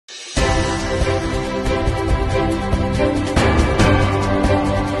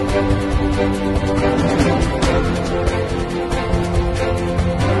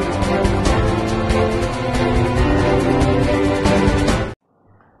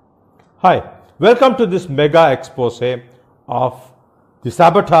Hi, welcome to this mega expose of the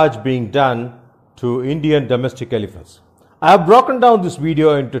sabotage being done to Indian domestic elephants. I have broken down this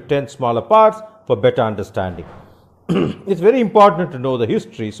video into 10 smaller parts for better understanding. It's very important to know the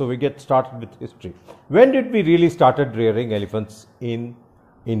history, so we get started with history. When did we really started rearing elephants in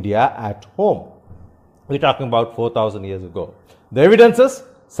India at home? We're talking about 4,000 years ago. The evidences,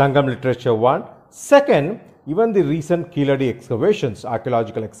 Sangam literature 1. Second, even the recent Kiladi excavations,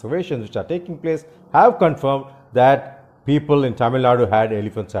 archaeological excavations which are taking place have confirmed that people in Tamil Nadu had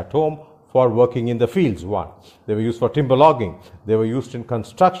elephants at home for working in the fields. One, they were used for timber logging, they were used in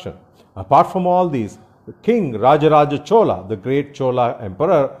construction. Apart from all these, the king Rajaraja Chola, the great Chola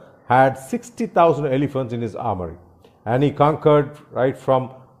emperor, had 60,000 elephants in his armory, and he conquered right from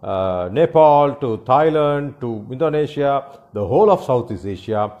Nepal to Thailand to Indonesia, the whole of Southeast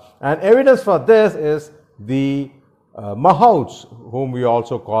Asia. And evidence for this is the Mahouts, whom we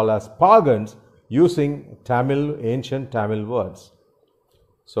also call as Pagans, using Tamil, ancient Tamil words.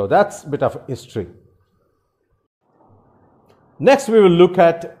 So that's a bit of history. Next, we will look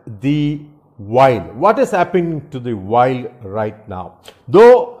at the wild. What is happening to the wild right now?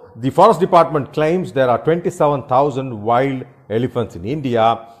 Though the Forest Department claims there are 27,000 wild elephants in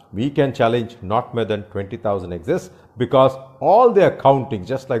India, we can challenge not more than 20,000 exists, because all their counting,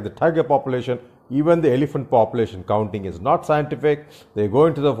 just like the tiger population, even the elephant population counting is not scientific. They go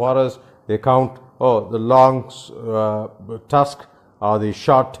into the forest, they count, the long tusk or the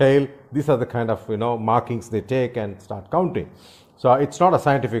short tail. These are the kind of markings they take and start counting. So it's not a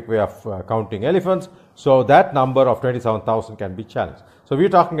scientific way of counting elephants. So that number of 27,000 can be challenged. So we're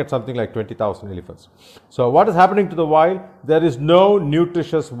talking at something like 20,000 elephants. So what is happening to the wild? There is no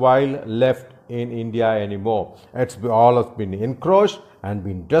nutritious wild left in India anymore. It's all has been encroached and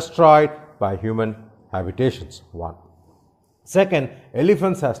been destroyed by human habitations. One. Second,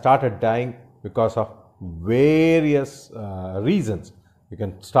 elephants have started dying because of various reasons. You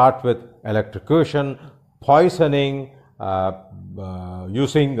can start with electrocution, poisoning,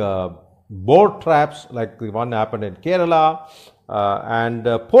 using boar traps like the one happened in Kerala, and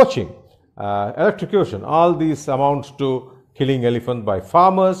poaching, electrocution. All these amounts to killing elephants by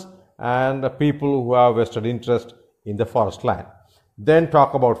farmers and people who have vested interest in the forest land. Then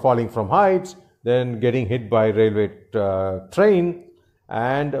talk about falling from heights, then getting hit by railway train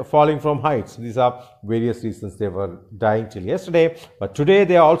and falling from heights. These are various reasons they were dying till yesterday, but today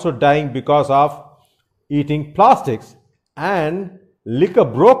they are also dying because of eating plastics and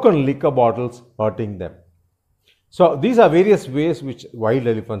broken liquor bottles hurting them. So these are various ways which wild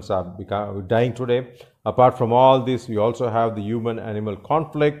elephants are dying today. Apart from all this, we also have the human-animal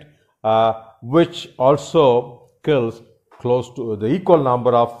conflict, which also kills close to the equal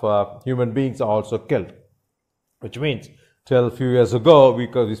number of human beings are also killed, which means till a few years ago,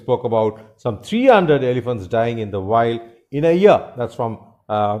 we spoke about some 300 elephants dying in the wild in a year. That's from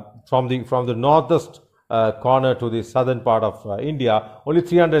the northest corner to the southern part of India. Only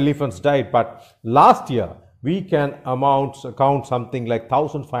 300 elephants died, but last year we can count something like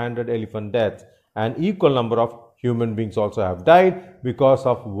 1,500 elephant deaths, and equal number of human beings also have died because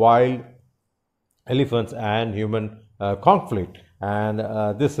of wild elephants and human conflict. And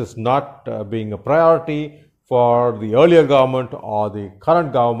this is not being a priority for the earlier government or the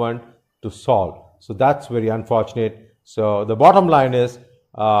current government to solve. So that's very unfortunate. So the bottom line is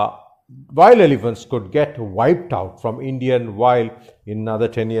wild elephants could get wiped out from Indian wild in another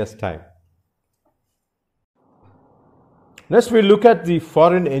 10 years' time. Next, we look at the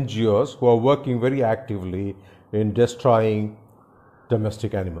foreign NGOs who are working very actively in destroying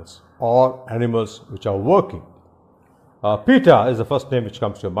domestic animals or animals which are working. PETA is the first name which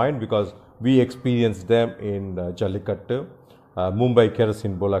comes to mind because we experienced them in Jallikattu, Mumbai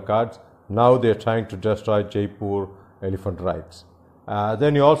kerosene boulevard. Now they are trying to destroy Jaipur elephant rides.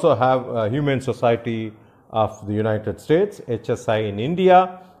 Then you also have Humane Society of the United States, HSI in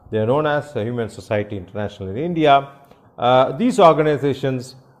India. They are known as Humane Society International in India. These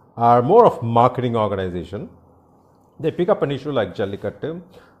organizations are more of marketing organization. They pick up an issue like Jallikattu,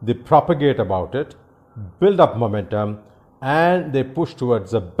 they propagate about it, build up momentum, and they push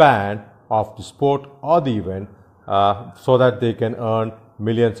towards a ban of the sport or the event so that they can earn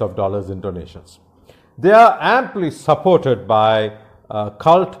millions of dollars in donations. They are amply supported by a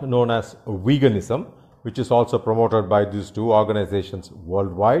cult known as veganism, which is also promoted by these two organizations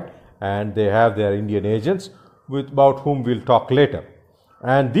worldwide, and they have their Indian agents about whom we'll talk later.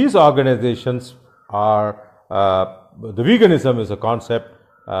 And these organizations are, the veganism is a concept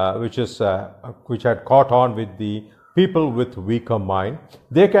which had caught on with the people with weaker mind.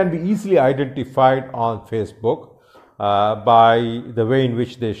 They can be easily identified on Facebook. by the way in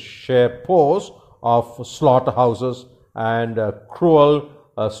which they share pose of slaughterhouses and cruel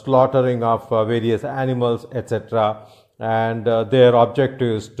slaughtering of various animals, etc. And their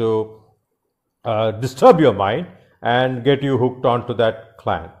objective is to disturb your mind and get you hooked onto that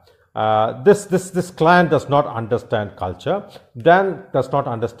clan. This clan does not understand culture, then does not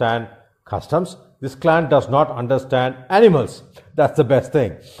understand customs. This clan does not understand animals. That's the best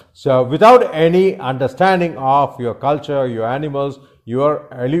thing. So without any understanding of your culture, your animals,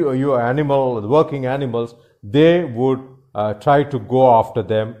 your animal, working animals, they would try to go after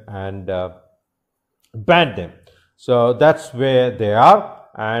them and ban them. So that's where they are.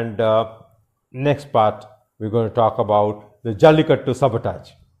 And next part, we're going to talk about the Jallikattu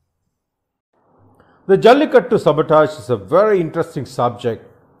sabotage. The Jallikattu sabotage is a very interesting subject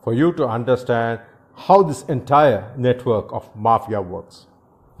for you to understand how this entire network of mafia works.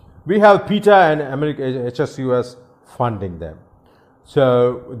 We have PETA and HSUS funding them.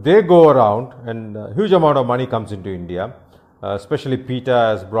 So they go around and a huge amount of money comes into India. Especially PETA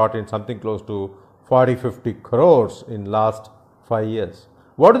has brought in something close to 40-50 crores in last 5 years.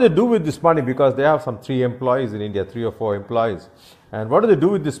 What do they do with this money? Because they have some 3 employees in India, 3 or 4 employees. And what do they do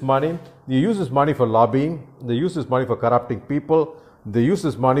with this money? They use this money for lobbying. They use this money for corrupting people. They use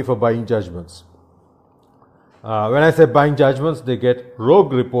this money for buying judgments. When I say buying judgments, they get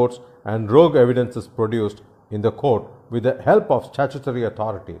rogue reports and rogue evidences produced in the court with the help of statutory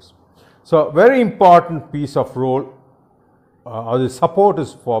authorities. So, very important piece of role or the support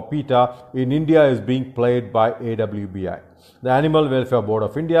is for PETA in India is being played by AWBI, the Animal Welfare Board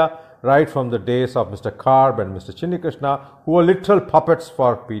of India, right from the days of Mr. Karb and Mr. Chinnikrishna, who were literal puppets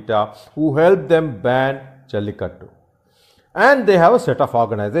for PETA, who helped them ban Jallikattu. And they have a set of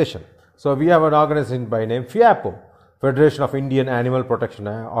organization. So we have an organization by name FIAPO, Federation of Indian Animal Protection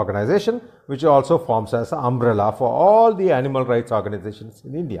Organization, which also forms as an umbrella for all the animal rights organizations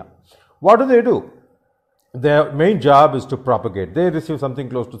in India. What do? Their main job is to propagate. They receive something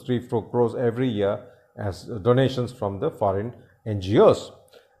close to 3-4 crores every year as donations from the foreign NGOs.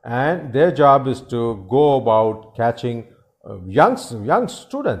 And their job is to go about catching young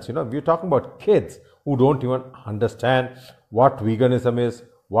students. We're talking about kids who don't even understand what veganism is,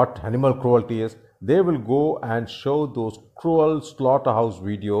 what animal cruelty is. They will go and show those cruel slaughterhouse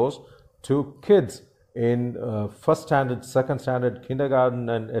videos to kids in first standard, second standard, kindergarten,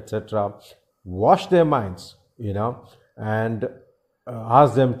 and etc. Wash their minds, and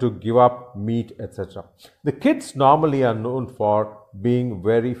ask them to give up meat, etc. The kids normally are known for being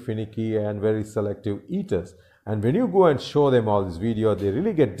very finicky and very selective eaters. And when you go and show them all this video, they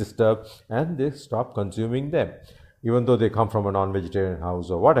really get disturbed and they stop consuming them, even though they come from a non-vegetarian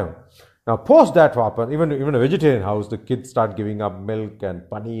house or whatever. Now, post that happen, even a vegetarian house, the kids start giving up milk and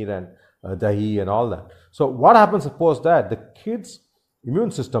paneer and dahi and all that. So what happens post that? The kids'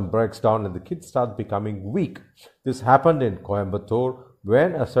 immune system breaks down and the kids start becoming weak. This happened in Coimbatore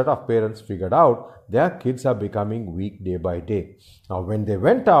when a set of parents figured out their kids are becoming weak day by day. Now, when they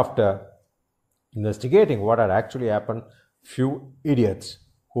went after investigating what had actually happened, few idiots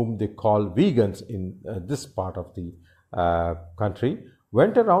whom they call vegans in this part of the country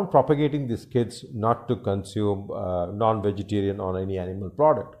went around propagating these kids not to consume non-vegetarian or any animal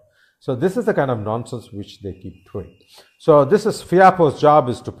product. So this is the kind of nonsense which they keep doing. So this is FIAPO's job,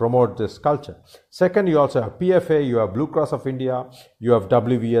 is to promote this culture. Second, you also have PFA, you have Blue Cross of India, you have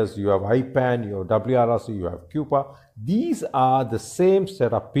WVS, you have IPAN, you have WRRC, you have CUPA. These are the same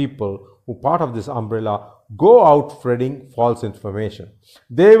set of people who, part of this umbrella, go out spreading false information.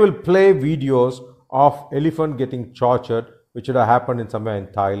 They will play videos of elephant getting tortured, which would have happened in somewhere in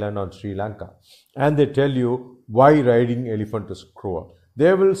Thailand or Sri Lanka. And they tell you why riding elephant is cruel.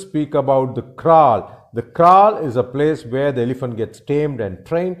 They will speak about the kraal. The kraal is a place where the elephant gets tamed and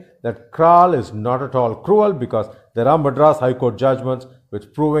trained. That kraal is not at all cruel because there are Madras High Court judgments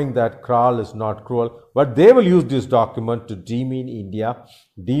which proving that kraal is not cruel. But they will use this document to demean India,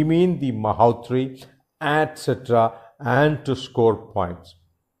 demean the Mahautri, etc. and to score points.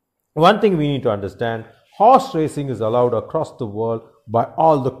 One thing we need to understand, horse racing is allowed across the world by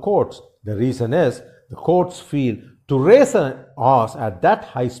all the courts. The reason is the courts feel to race a horse at that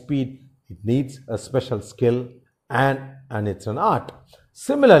high speed, it needs a special skill and it's an art.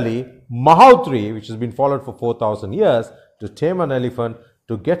 Similarly, Mahautri, which has been followed for 4,000 years, to tame an elephant,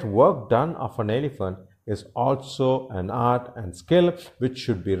 to get work done of an elephant is also an art and skill which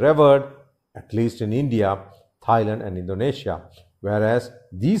should be revered, at least in India, Thailand and Indonesia. Whereas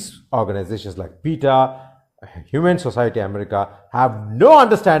these organizations like PETA, Humane Society America have no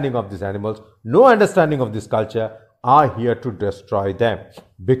understanding of these animals, no understanding of this culture, are here to destroy them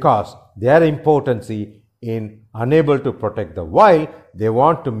because their impotency in unable to protect the wild, they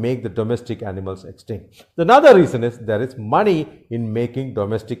want to make the domestic animals extinct. Another reason is there is money in making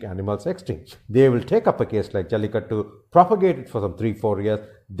domestic animals extinct. They will take up a case like Jallikattu, propagate it for some 3-4 years,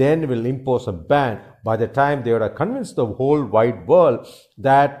 then will impose a ban. By the time they would have convinced the whole wide world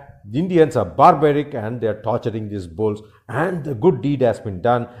that the Indians are barbaric and they are torturing these bulls, and the good deed has been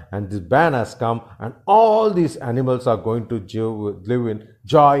done and this ban has come, and all these animals are going to live in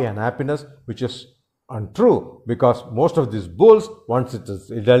joy and happiness, which is untrue, because most of these bulls, once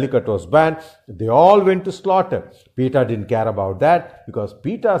Jallikattu was banned, they all went to slaughter. PETA didn't care about that, because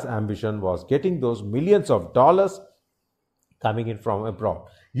PETA's ambition was getting those millions of dollars coming in from abroad.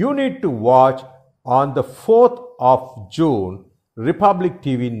 You need to watch on the 4th of June Republic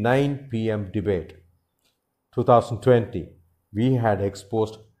TV 9 p.m. debate 2020. We had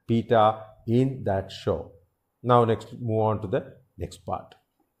exposed PETA in that show. Now next, move on to the next part.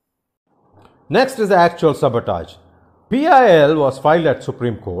 Next is the actual sabotage. PIL was filed at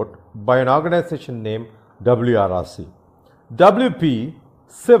Supreme Court by an organization named WRRC. WP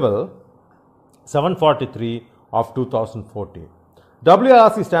Civil 743 of 2014.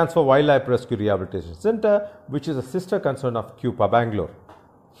 WRRC stands for Wildlife Rescue Rehabilitation Center, which is a sister concern of CUPA, Bangalore.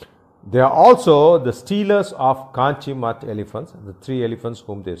 They are also the stealers of Kanchimat elephants, the 3 elephants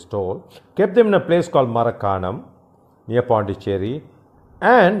whom they stole, kept them in a place called Marakanam near Pondicherry,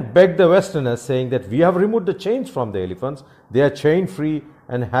 and begged the Westerners, saying that we have removed the chains from the elephants, they are chain free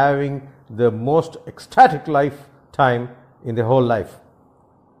and having the most ecstatic lifetime in their whole life.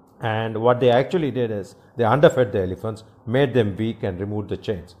 And what they actually did is they underfed the elephants, made them weak, and removed the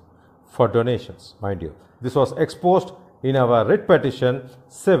chains for donations, mind you. This was exposed in our writ petition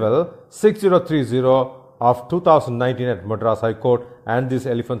Civil 6030 of 2019 at Madras High Court, and these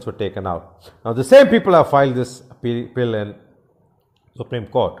elephants were taken out. Now the same people have filed this bill in Supreme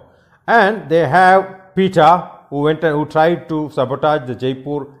Court, and they have PETA who tried to sabotage the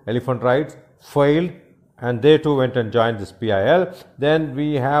Jaipur elephant rides, failed, and they too went and joined this PIL. Then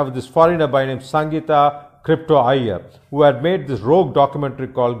we have this foreigner by name Sangeeta Crypto Iyer, who had made this rogue documentary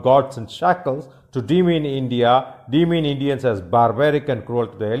called Gods in Shackles to demean Indians as barbaric and cruel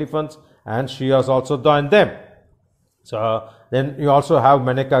to the elephants, and she has also joined them. So then you also have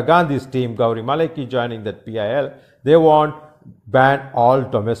Maneka Gandhi's team, Gauri Maleki, joining that PIL. They want ban all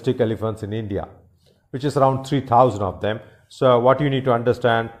domestic elephants in India, which is around 3,000 of them. So what you need to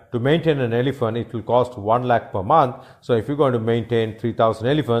understand, to maintain an elephant, it will cost 1 lakh per month. So if you're going to maintain 3,000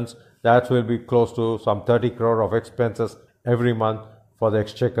 elephants, that will be close to some 30 crore of expenses every month for the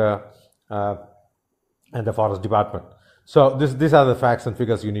exchequer and the forest department. So these are the facts and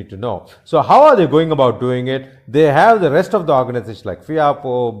figures you need to know. So how are they going about doing it? They have the rest of the organizations like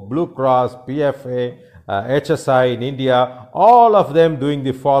FIAPO, Blue Cross, PFA, HSI in India, all of them doing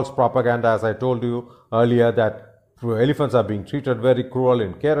the false propaganda, as I told you earlier, that elephants are being treated very cruel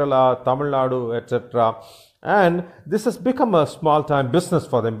in Kerala, Tamil Nadu, etc. And this has become a small-time business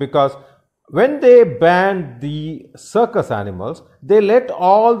for them, because when they banned the circus animals, they let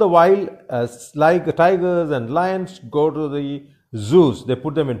all the wild like tigers and lions go to the zoos. They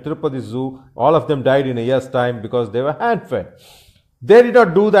put them in Tirupati Zoo. All of them died in a year's time because they were hand-fed. They did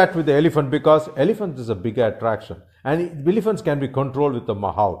not do that with the elephant, because elephant is a bigger attraction and elephants can be controlled with the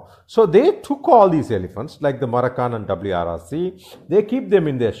mahout. So they took all these elephants like the Marakan and WRRC. They keep them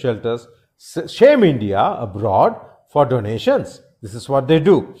in their shelters, shame India abroad for donations. This is what they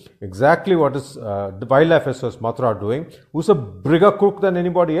do. Exactly what is the Wildlife SOS Mathura doing, who's a bigger crook than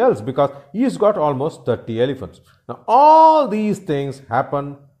anybody else, because he's got almost 30 elephants. Now all these things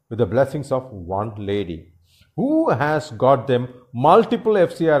happen with the blessings of one lady, who has got them multiple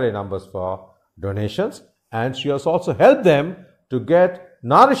FCRA numbers for donations, and she has also helped them to get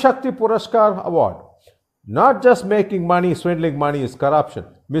Nari Shakti Puraskar award. Not just making money, swindling money is corruption.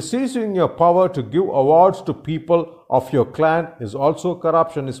 Misusing your power to give awards to people of your clan is also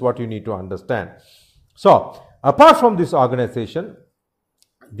corruption, is what you need to understand. So, apart from this organization,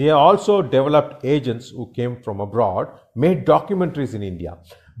 they also developed agents who came from abroad, made documentaries in India.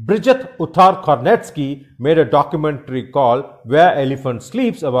 Bridget Uttar Kornetsky made a documentary called Where Elephant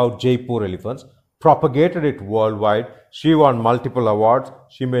Sleeps about Jaipur elephants, propagated it worldwide. She won multiple awards.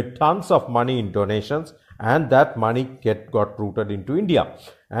 She made tons of money in donations, and that money got routed into India.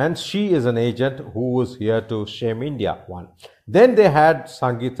 And she is an agent who is here to shame India. One. Then they had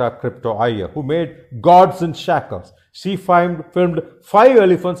Sangeeta Crypto Iyer, who made Gods in Shackles. She filmed 5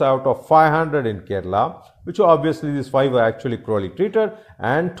 elephants out of 500 in Kerala, which obviously these 5 were actually cruelly treated,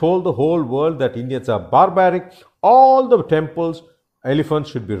 and told the whole world that Indians are barbaric. All the temples elephants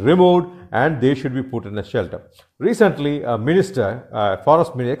should be removed and they should be put in a shelter. Recently, a minister,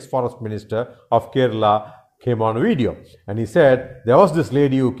 ex-forest minister of Kerala came on video and he said there was this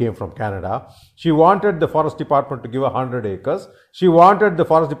lady who came from Canada. She wanted the forest department to give her 100 acres. She wanted the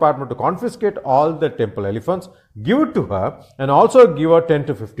forest department to confiscate all the temple elephants, give it to her, and also give her 10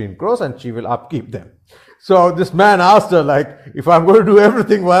 to 15 crores and she will upkeep them. So this man asked her, like, if I'm going to do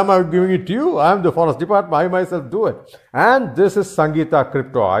everything, why am I giving it to you? I'm the forest department, I myself do it. And this is Sangeeta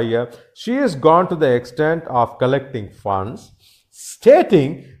Crypto Iyer. She has gone to the extent of collecting funds,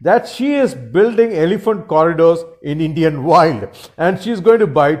 stating that she is building elephant corridors in Indian wild and she's going to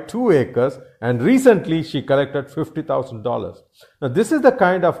buy 2 acres, and recently she collected $50,000. Now this is the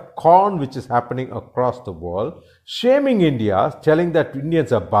kind of con which is happening across the world, shaming India, telling that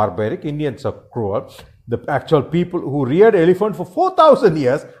Indians are barbaric, Indians are cruel. The actual people who reared elephant for 4,000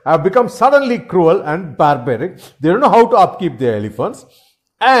 years have become suddenly cruel and barbaric. They don't know how to upkeep their elephants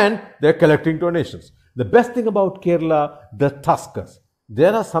and they're collecting donations. The best thing about Kerala, the tuskers.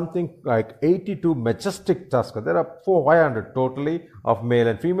 There are something like 82 majestic tuskers. There are 500 totally of male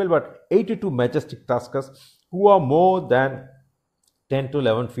and female, but 82 majestic tuskers who are more than 10 to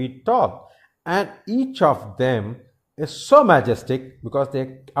 11 feet tall. And each of them is so majestic because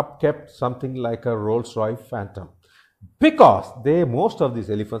they upkept something like a Rolls-Royce Phantom. Because most of these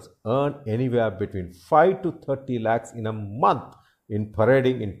elephants earn anywhere between 5 to 30 lakhs in a month in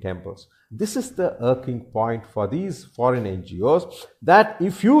parading in temples. This is the irking point for these foreign NGOs, that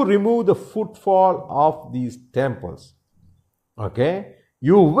if you remove the footfall of these temples, okay,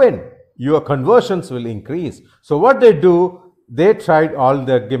 you win. Your conversions will increase. So what they do, they tried all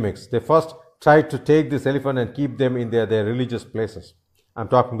their gimmicks. They first tried to take this elephant and keep them in their religious places. I'm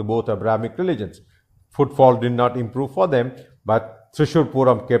talking to both Abrahamic religions. Footfall did not improve for them, but Thrissur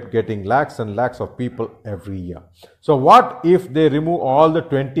Puram kept getting lakhs and lakhs of people every year. So what if they remove all the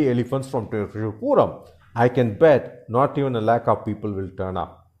 20 elephants from Thrissur Puram? I can bet not even a lakh of people will turn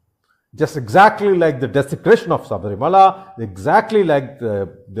up. Just exactly like the desecration of Sabarimala, exactly like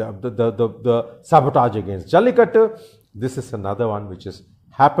the sabotage against Jallikattu, this is another one which is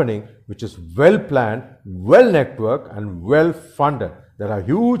happening, which is well planned, well networked and well funded. There are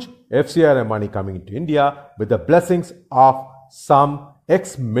huge FCRA money coming into India with the blessings of some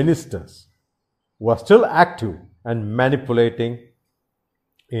ex-ministers who are still active and manipulating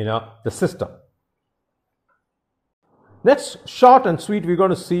the system. Next, short and sweet, we're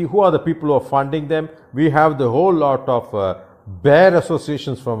going to see who are the people who are funding them. We have the whole lot of bear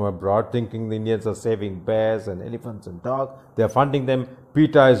associations from abroad, thinking the Indians are saving bears and elephants and dogs. They are funding them.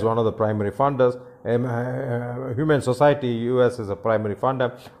 PETA is one of the primary funders. Human Society US is a primary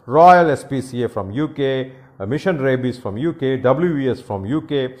funder. Royal SPCA from UK. Mission Rabies from UK, WVS from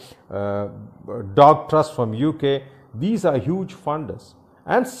UK, Dog Trust from UK. These are huge funders.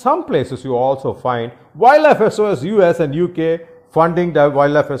 And some places you also find Wildlife SOS US and UK funding the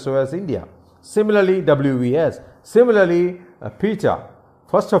Wildlife SOS India. Similarly, WVS. Similarly, PETA.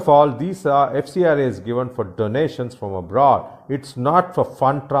 First of all, these are FCRAs given for donations from abroad. It's not for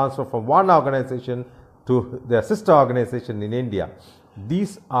fund transfer from one organization to their sister organization in India.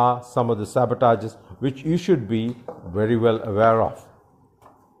 These are some of the sabotages which you should be very well aware of.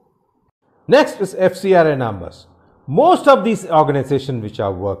 Next is FCRA numbers. Most of these organizations which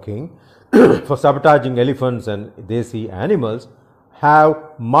are working for sabotaging elephants and desi animals have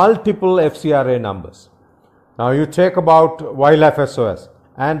multiple FCRA numbers. Now you take about Wildlife SOS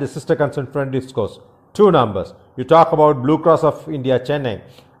and the sister concern Friend Discourse, 2 numbers. You talk about Blue Cross of India, Chennai,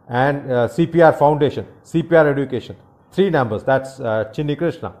 and CPR Foundation, CPR Education, 3 numbers. That's Chinni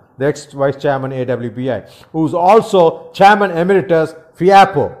Krishna, the ex-vice chairman AWBI, who's also chairman emeritus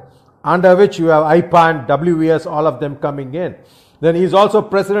FIAPO, under which you have IPAN, WVS, all of them coming in. Then he's also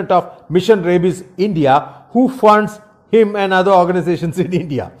president of Mission Rabies India, who funds him and other organizations in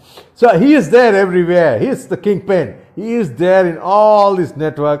India. So he is there everywhere. He is the kingpin. He is there in all this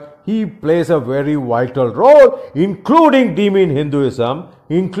network. He plays a very vital role, including deeming Hinduism,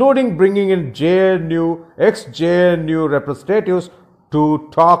 including bringing in JNU, ex-JNU representatives to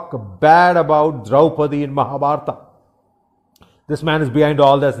talk bad about Draupadi in Mahabharata. This man is behind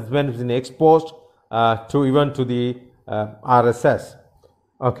all this. This man has been exposed even to the RSS.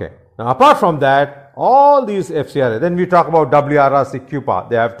 Okay. Now, apart from that, all these FCRA, then we talk about WRRC, CUPA,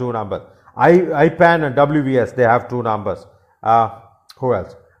 they have 2 numbers. IPAN and WVS, they have 2 numbers. Who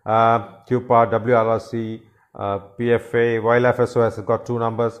else? CUPA, WRRC, PFA, Wildlife SOS has got 2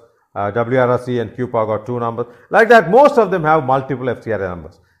 numbers. WRRC and CUPA got 2 numbers. Like that, most of them have multiple FCRA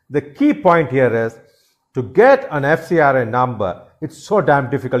numbers. The key point here is, to get an FCRA number, it's so damn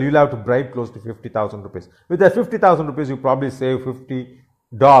difficult. You'll have to bribe close to 50,000 rupees. With that 50,000 rupees, you probably save 50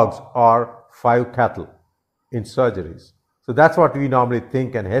 dogs or 5 cattle in surgeries. So that's what we normally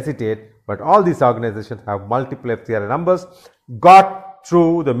think and hesitate. But all these organizations have multiple FCRA numbers, got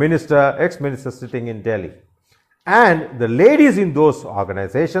through the minister, ex-minister sitting in Delhi. And the ladies in those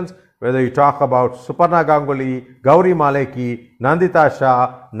organizations, whether you talk about Suparna Ganguly, Gauri Maleki, Nandita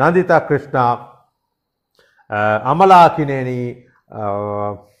Shah, Nandita Krishna, Amala Akineni,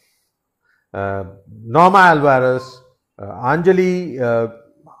 Norma Alvarez, Anjali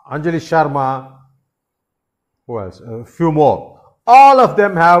Sharma, who else? A few more. All of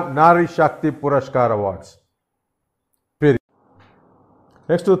them have Nari Shakti Puraskar awards.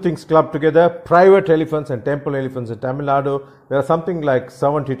 Next two things clubbed together, private elephants and temple elephants in Tamil Nadu. There are something like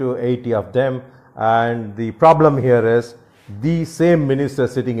 70 to 80 of them, and the problem here is the same minister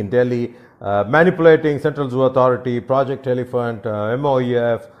sitting in Delhi manipulating Central Zoo Authority, Project Elephant,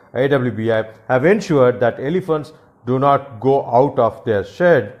 MOEF, AWBI have ensured that elephants do not go out of their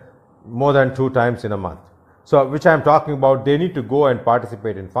shed more than 2 times in a month. So, which I am talking about, they need to go and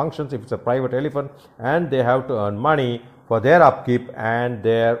participate in functions if it's a private elephant, and they have to earn money for their upkeep and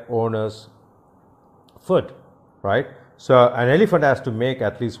their owner's food, right? So, an elephant has to make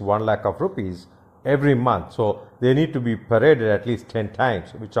at least 1 lakh of rupees every month. So, they need to be paraded at least 10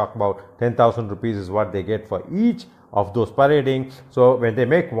 times. We talk about 10,000 rupees is what they get for each of those parading. So, when they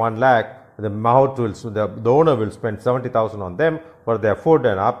make 1 lakh, the owner will spend 70,000 on them for their food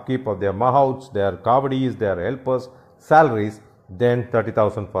and upkeep of their mahouts, their kavadis, their helpers, salaries, then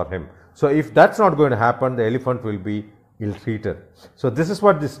 30,000 for him. So, if that's not going to happen, the elephant will be ill-treated. So, this is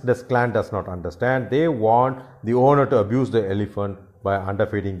what this clan does not understand. They want the owner to abuse the elephant by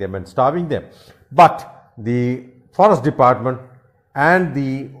underfeeding them and starving them. But the forest department and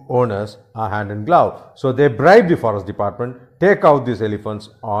the owners are hand in glove. So, they bribe the forest department, take out these elephants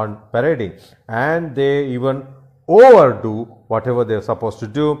on parading, and they even overdo whatever they are supposed to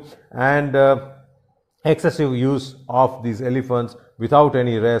do, and excessive use of these elephants without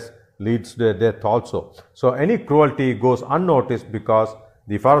any rest leads to their death also. So, any cruelty goes unnoticed because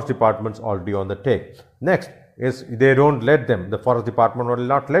the forest department is already on the take. Next is they don't let them, the forest department will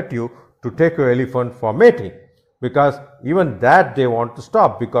not let you to take your elephant for mating, because even that they want to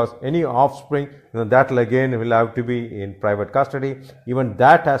stop, because any offspring, that will again will have to be in private custody. Even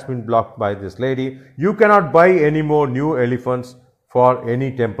that has been blocked by this lady. You cannot buy any more new elephants for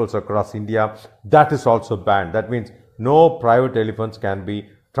any temples across India. That is also banned. That means no private elephants can be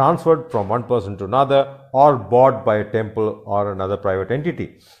transferred from one person to another or bought by a temple or another private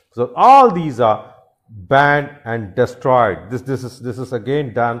entity. So, all these are banned and destroyed. This is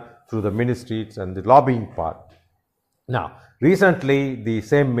again done through the ministries and the lobbying part. Now, recently the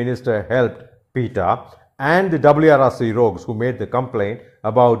same minister helped PETA and the WRRC rogues who made the complaint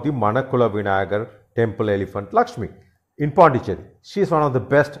about the Manakula Vinayagar temple elephant Lakshmi in Pondicherry. She is one of the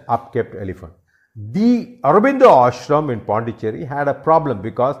best upkept elephant. The Aurobindo Ashram in Pondicherry had a problem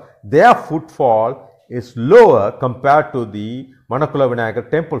because their footfall is lower compared to the Manakula Vinayagar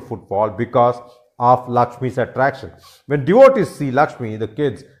temple footfall because of Lakshmi's attraction. When devotees see Lakshmi, the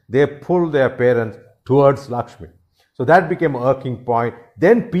kids, they pull their parents towards Lakshmi. So, that became an irking point.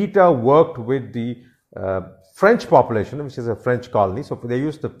 Then PETA worked with the French population, which is a French colony. So, they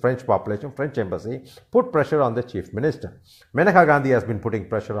used the French population, French embassy, put pressure on the chief minister. Maneka Gandhi has been putting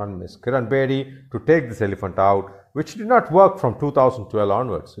pressure on Ms. Kiran Bedi to take this elephant out, which did not work from 2012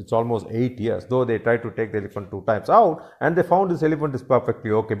 onwards. It's almost 8 years, though they tried to take the elephant 2 times out, and they found this elephant is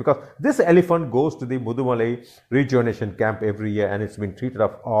perfectly okay, because this elephant goes to the Mudumalai rejuvenation camp every year, and it's been treated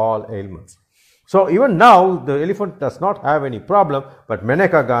of all ailments. So, even now the elephant does not have any problem, but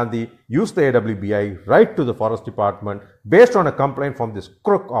Maneka Gandhi used the AWBI right to the forest department based on a complaint from this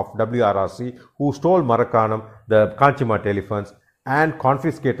crook of WRRC who stole Marakanam, the Kanchimat elephants, and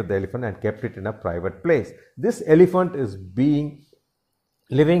confiscated the elephant and kept it in a private place. This elephant is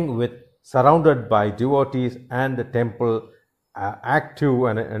living with, surrounded by devotees and the temple active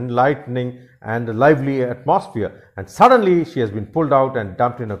and enlightening and lively atmosphere, and suddenly she has been pulled out and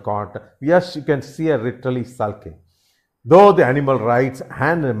dumped in a corner. Yes, you can see her literally sulking. Though the animal rights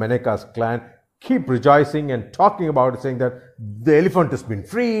and the Maneka's clan keep rejoicing and talking about it, saying that the elephant has been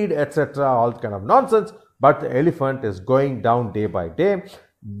freed, etc., all kind of nonsense, but the elephant is going down day by day.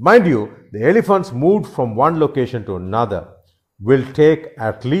 Mind you, the elephants moved from one location to another will take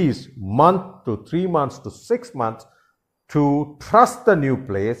at least month to 3 months to 6 months to trust the new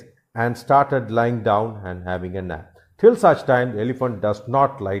place and started lying down and having a nap. Till such time, the elephant does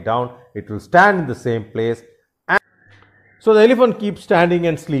not lie down, it will stand in the same place. And so the elephant keeps standing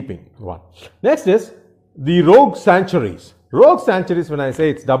and sleeping. One. Next is the rogue sanctuaries. Rogue sanctuaries, when I say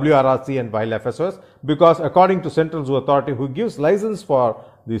it's WRRC and Wildlife SOS, because according to Central Zoo Authority, who gives license for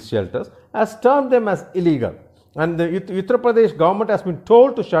these shelters, has termed them as illegal. And the Uttar Pradesh government has been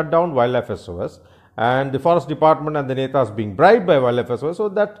told to shut down Wildlife SOS, and the Forest Department and the netas being bribed by Wildlife SOS, so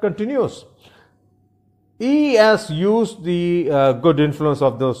that continues. He has used the good influence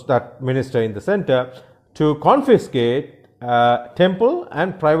of that minister in the center to confiscate temple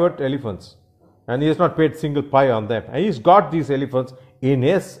and private elephants, and he has not paid single pi on them. And he's got these elephants in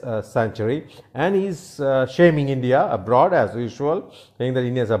his sanctuary, and he's shaming India abroad as usual, saying that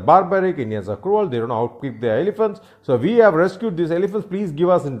Indians are barbaric, Indians are cruel, they don't know how to keep their elephants. So we have rescued these elephants, please give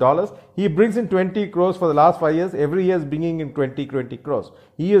us in dollars. He brings in 20 crores for the last 5 years, every year is bringing in 20 crores.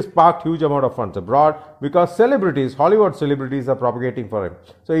 He has parked huge amount of funds abroad because celebrities, Hollywood celebrities are propagating for him.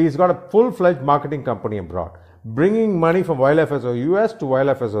 So he's got a full-fledged marketing company abroad. Bringing money from Wildlife SOS US to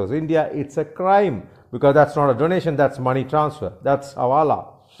Wildlife SOS India, it's a crime, because that's not a donation, that's money transfer, that's hawala.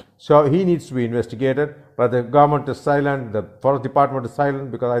 So he needs to be investigated, but the government is silent, the Forest Department is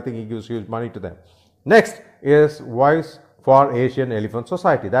silent, because I think he gives huge money to them. Next is Voice for Asian Elephant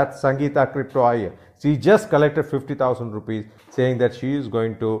Society. That's Sangeeta Crypto Iyer. She just collected 50,000 rupees saying that she is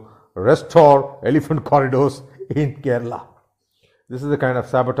going to restore elephant corridors in Kerala. This is the kind of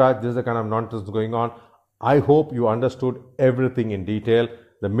sabotage, this is the kind of nonsense going on. I hope you understood everything in detail.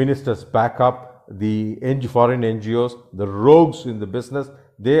 The minister's backup, the foreign NGOs, the rogues in the business,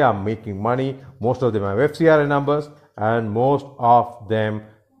 they are making money. Most of them have FCRA numbers, and most of them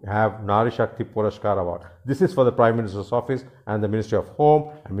have Nari Shakti Puraskar Award. This is for the Prime Minister's office and the Ministry of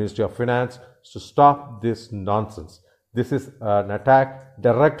Home and Ministry of Finance to stop this nonsense. This is an attack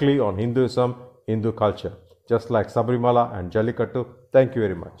directly on Hinduism, Hindu culture, just like Sabrimala and Jallikattu. Thank you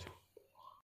very much.